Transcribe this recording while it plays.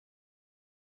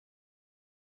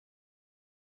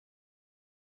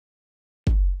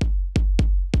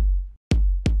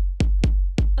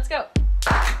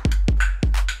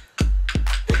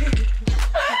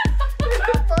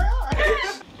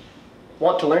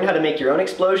Want to learn how to make your own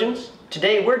explosions?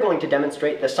 Today we're going to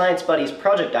demonstrate the Science Buddies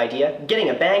project idea, getting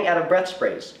a bang out of breath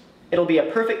sprays. It'll be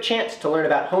a perfect chance to learn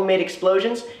about homemade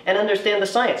explosions and understand the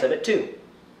science of it too.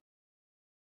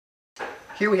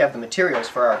 Here we have the materials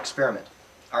for our experiment.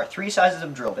 Our 3 sizes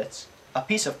of drill bits, a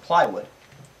piece of plywood,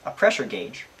 a pressure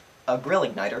gauge, a grill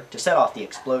igniter to set off the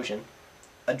explosion,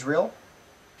 a drill,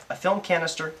 a film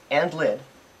canister and lid,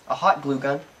 a hot glue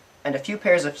gun, and a few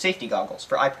pairs of safety goggles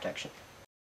for eye protection.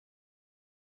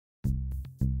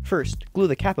 First, glue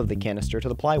the cap of the canister to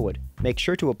the plywood. Make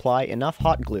sure to apply enough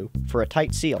hot glue for a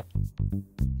tight seal.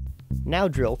 Now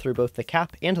drill through both the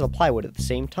cap and the plywood at the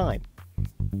same time.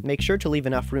 Make sure to leave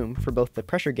enough room for both the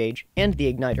pressure gauge and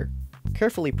the igniter.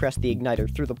 Carefully press the igniter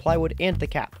through the plywood and the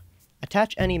cap.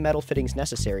 Attach any metal fittings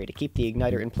necessary to keep the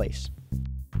igniter in place.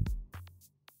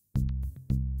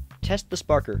 Test the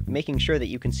sparker, making sure that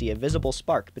you can see a visible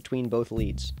spark between both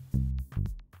leads.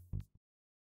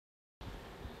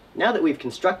 Now that we've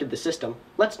constructed the system,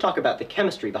 let's talk about the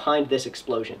chemistry behind this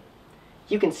explosion.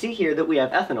 You can see here that we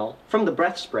have ethanol from the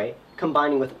breath spray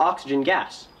combining with oxygen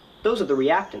gas. Those are the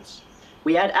reactants.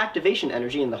 We add activation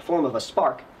energy in the form of a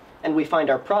spark, and we find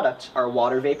our products are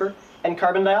water vapor and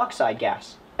carbon dioxide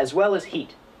gas, as well as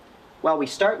heat. While we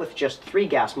start with just 3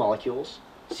 gas molecules,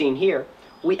 seen here,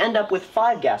 we end up with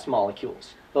 5 gas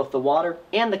molecules, both the water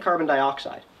and the carbon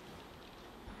dioxide.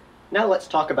 Now let's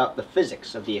talk about the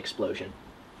physics of the explosion.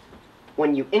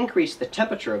 When you increase the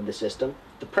temperature of the system,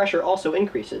 the pressure also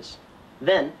increases.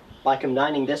 Then, by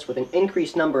combining this with an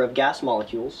increased number of gas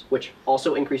molecules, which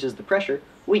also increases the pressure,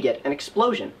 we get an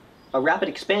explosion, a rapid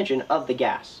expansion of the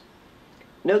gas.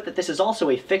 Note that this is also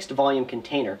a fixed volume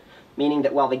container, meaning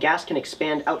that while the gas can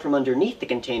expand out from underneath the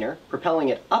container, propelling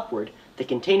it upward, the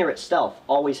container itself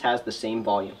always has the same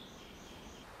volume.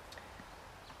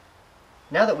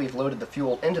 Now that we've loaded the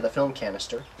fuel into the film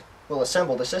canister, we'll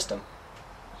assemble the system.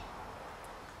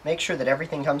 Make sure that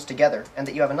everything comes together and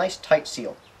that you have a nice tight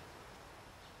seal.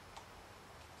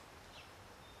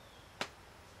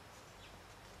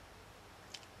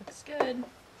 Looks good.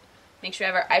 Make sure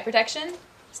we have our eye protection,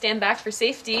 stand back for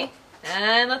safety,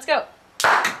 and let's go.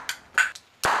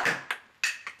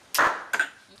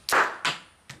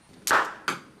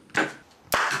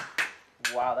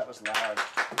 Wow, that was loud.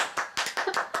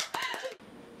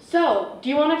 So, do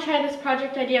you want to try this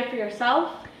project idea for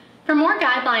yourself? For more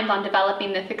guidelines on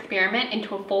developing this experiment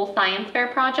into a full science fair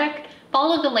project,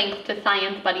 follow the links to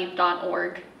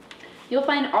sciencebuddies.org. You'll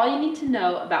find all you need to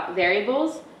know about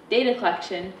variables, data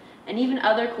collection, and even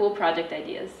other cool project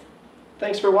ideas.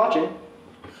 Thanks for watching.